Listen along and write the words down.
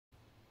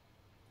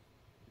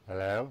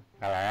Hello?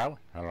 Hello?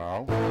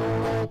 Hello?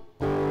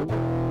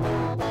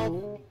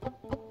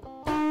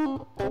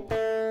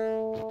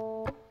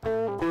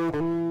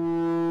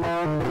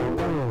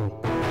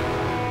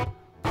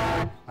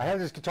 I have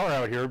this guitar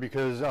out here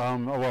because,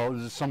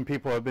 well, some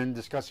people have been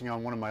discussing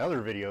on one of my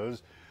other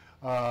videos.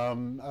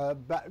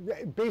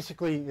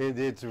 Basically,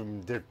 it's a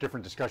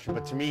different discussion,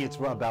 but to me, it's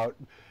about,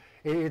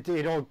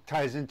 it all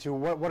ties into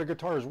what a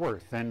guitar is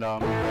worth. And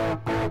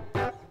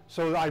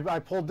so I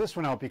pulled this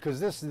one out because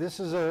this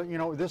is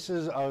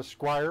a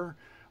Squire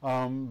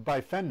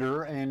by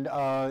Fender, and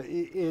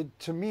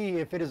to me,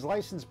 if it is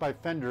licensed by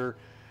Fender,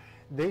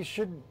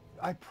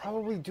 I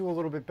probably do a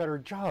little bit better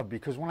job,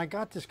 because when I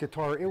got this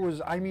guitar, it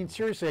was, I mean,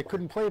 seriously, I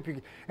couldn't play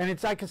it, and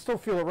I can still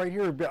feel it right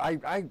here, but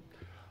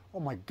oh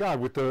my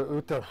God, with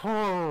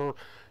the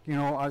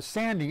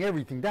sanding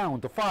everything down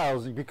with the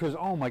files, because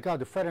oh my God,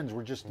 the fret ends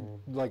were just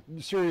like,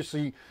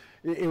 seriously,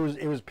 it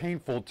was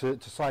painful to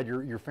slide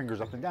your fingers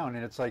up and down,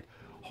 and it's like,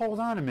 hold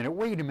on a minute,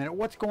 wait a minute,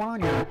 what's going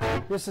on here?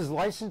 This is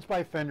licensed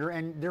by Fender,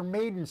 and they're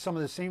made in some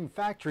of the same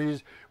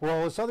factories where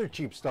all this other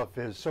cheap stuff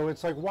is. So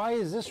it's like, why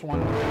is this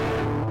one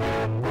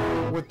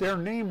with their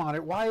name on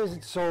it? Why is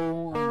it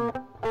so?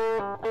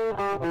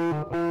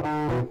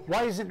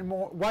 Why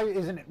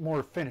isn't it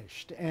more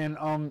finished? And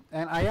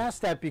I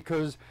asked that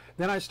because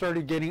then I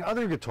started getting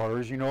other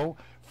guitars,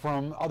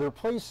 from other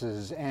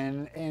places,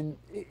 and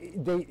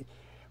they,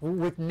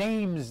 with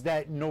names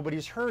that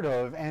nobody's heard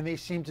of, and they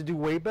seem to do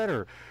way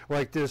better.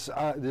 Like this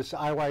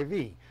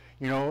IYV.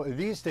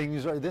 These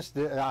things are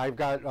I've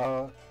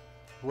got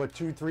what,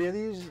 2, 3 of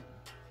these,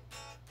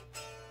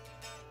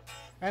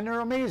 and they're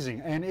amazing.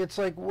 And it's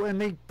like, when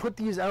they put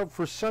these out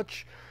for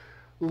such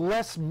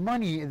less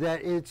money,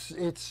 that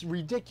it's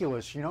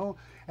ridiculous,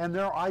 And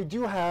I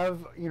do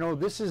have,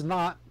 this is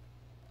not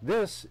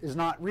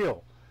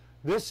real.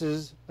 This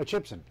is a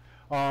Chipson,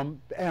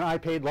 and I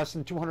paid less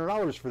than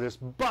 $200 for this,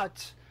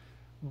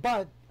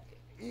 but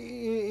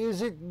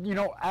is it,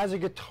 as a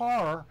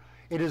guitar,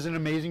 it is an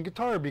amazing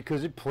guitar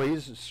because it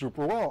plays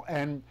super well.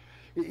 And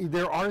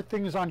there are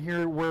things on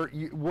here where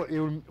it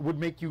would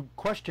make you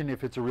question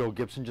if it's a real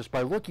Gibson just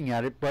by looking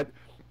at it, but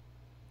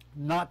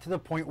not to the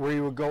point where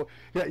you would go,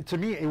 yeah, to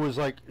me it was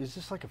like, is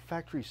this like a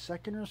factory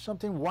second or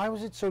something? Why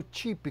was it so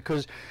cheap?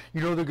 Because,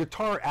 the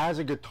guitar as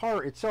a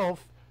guitar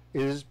itself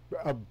is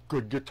a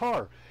good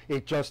guitar.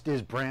 It just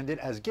is branded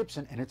as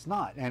Gibson, and it's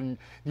not. And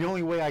the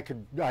only way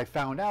I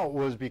found out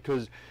was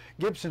because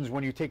Gibsons,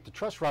 when you take the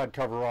truss rod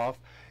cover off,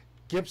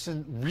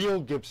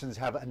 real Gibsons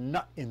have a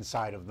nut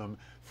inside of them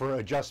for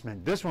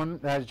adjustment. This one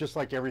has, just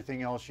like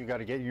everything else, you got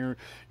to get your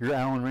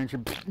Allen wrench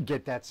and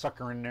get that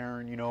sucker in there,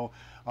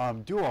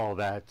 and do all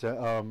that.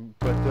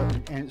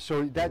 And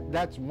so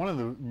that's one of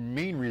the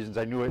main reasons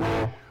I knew it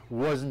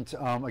wasn't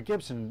a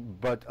Gibson.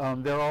 But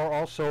there are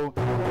also,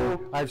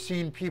 I've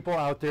seen people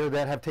out there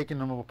that have taken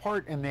them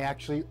apart, and they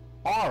actually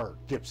are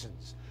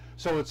Gibsons.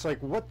 So it's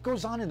like, what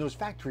goes on in those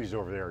factories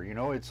over there?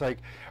 It's like,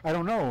 I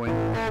don't know.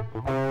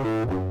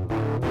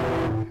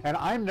 And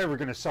I'm never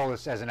going to sell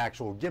this as an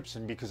actual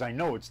Gibson, because I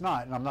know it's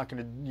not, and I'm not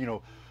going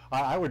to,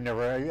 I would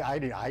never.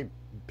 I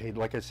paid,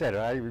 like I said,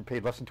 I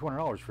paid less than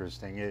 $200 for this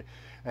thing,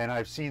 and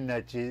I've seen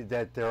that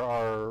there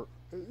are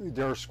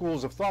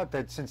schools of thought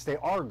that since they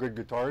are good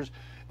guitars,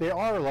 they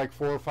are like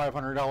 $400 or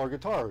 $500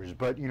 guitars.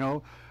 But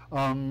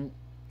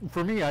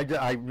for me,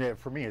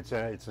 it's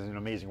an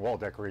amazing wall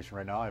decoration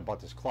right now. I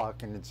bought this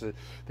clock, and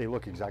they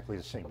look exactly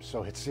the same,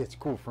 so it's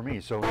cool for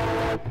me. So,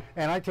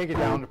 and I take it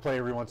down to play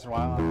every once in a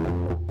while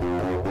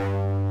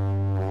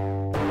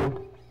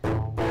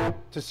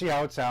to see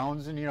how it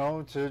sounds, and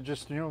to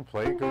just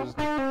play, because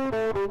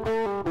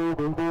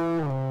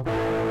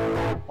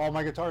all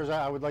my guitars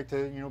I would like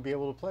to be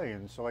able to play,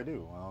 and so I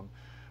do.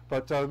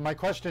 But my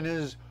question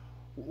is,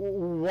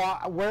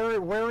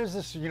 where is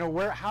this?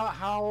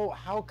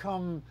 How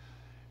come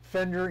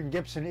Fender and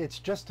Gibson, it's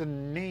just a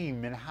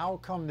name, and how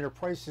come their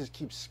prices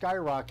keep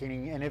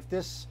skyrocketing? And if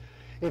this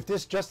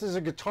just as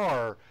a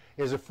guitar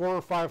is a $400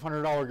 or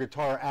 $500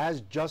 guitar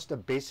as just a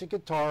basic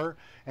guitar,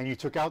 and you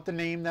took out the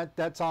name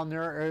that's on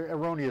there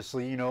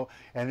erroneously,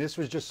 and this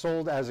was just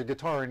sold as a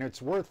guitar, and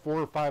it's worth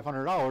 $400 or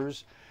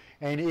 $500,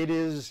 and it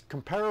is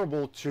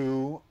comparable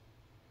to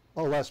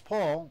a Les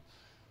Paul,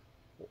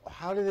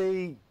 how do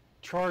they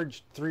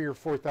charge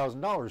 $3,000 or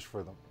 $4,000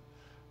 for them?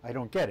 I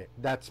don't get it.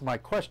 That's my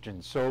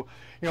question. So,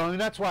 and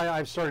that's why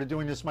I've started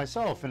doing this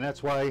myself, and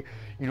that's why,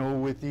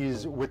 with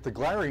the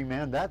Glary,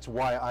 man, that's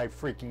why I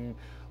freaking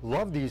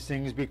love these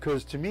things,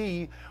 because to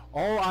me,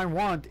 all I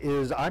want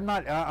is, I'm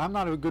not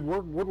a good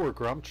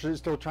woodworker. I'm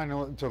still trying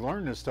to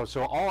learn this stuff.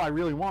 So all I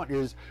really want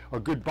is a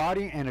good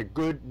body and a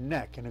good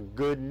neck,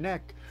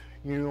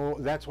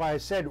 that's why I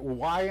said,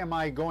 why am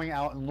I going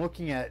out and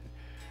looking at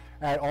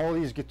all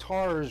these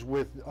guitars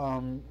with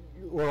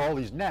or all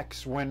these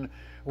necks when,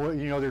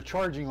 they're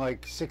charging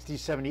like $60,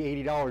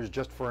 $70, $80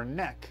 just for a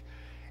neck,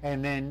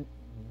 and then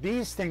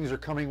these things are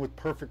coming with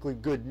perfectly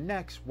good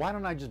necks. Why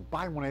don't I just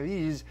buy one of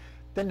these?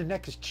 Then the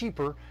neck is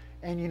cheaper,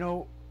 and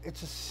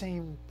it's the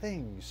same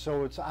thing.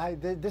 So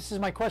this is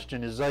my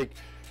question, is like,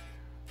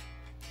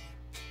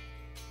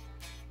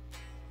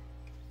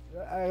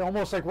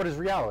 almost like, what is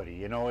reality?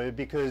 You know,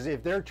 because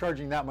if they're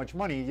charging that much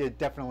money, it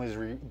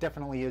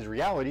definitely is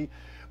reality.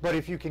 But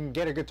if you can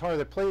get a guitar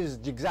that plays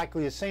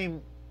exactly the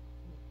same,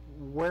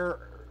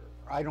 where,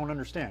 I don't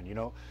understand, you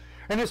know.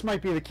 And this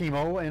might be the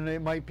chemo, and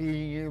it might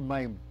be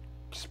my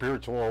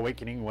spiritual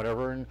awakening,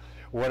 whatever,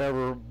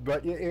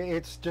 but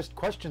it's just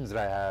questions that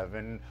I have,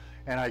 and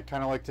I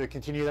kind of like to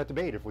continue that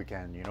debate if we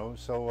can, you know.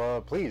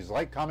 So please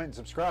like, comment, and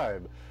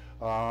subscribe.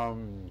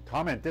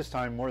 Comment this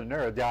time more than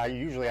ever. I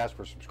usually ask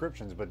for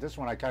subscriptions, but this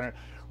one I kind of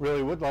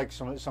really would like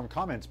some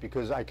comments,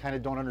 because I kind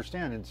of don't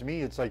understand. And to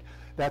me, it's like,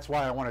 that's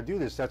why I want to do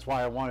this. That's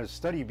why I want to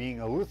study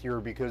being a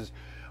luthier, because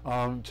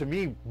to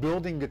me,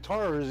 building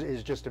guitars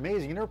is just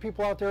amazing. And there are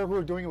people out there who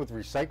are doing it with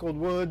recycled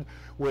wood,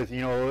 with,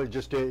 you know,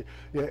 just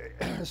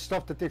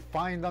stuff that they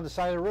find on the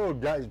side of the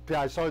road.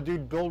 I saw a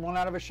dude build one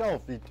out of a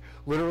shelf. He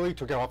literally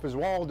took it off his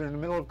wall during the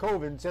middle of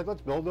COVID and said,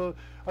 let's build a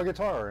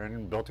guitar,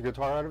 and built a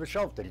guitar out of a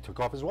shelf that he took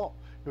off his wall.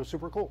 It was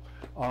super cool.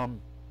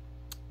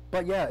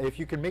 But yeah, if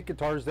you can make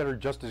guitars that are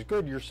just as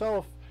good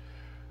yourself,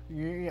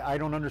 I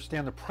don't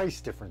understand the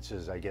price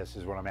differences, I guess,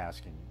 is what I'm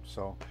asking.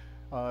 So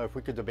if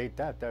we could debate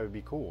that, that would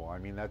be cool. I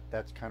mean,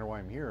 that's kind of why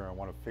I'm here. I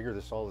want to figure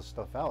all this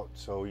stuff out.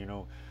 So, you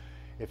know,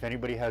 if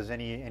anybody has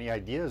any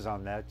ideas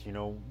on that, you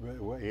know,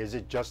 is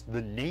it just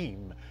the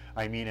name?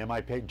 I mean, I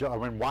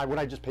mean, why would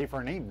I just pay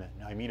for a name then?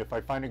 I mean, if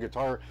I find a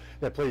guitar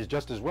that plays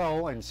just as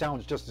well and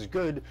sounds just as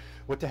good,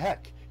 what the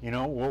heck? You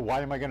know, well,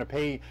 why am I going to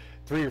pay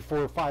 $3,000 or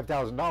 $4,000 or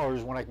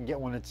 $5,000 when I can get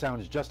one that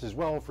sounds just as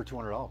well for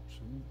 $200? It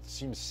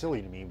seems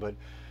silly to me, but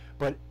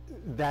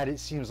that it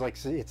seems like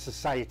it's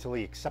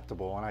societally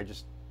acceptable, and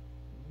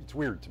it's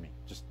weird to me,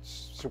 just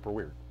super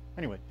weird.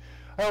 Anyway,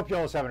 I hope you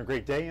all is having a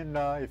great day, and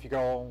if you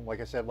go,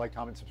 like I said, like,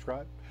 comment,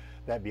 subscribe,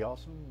 that'd be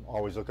awesome.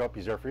 Always look up,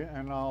 he's there for you,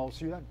 and I'll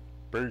see you then.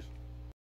 Peace.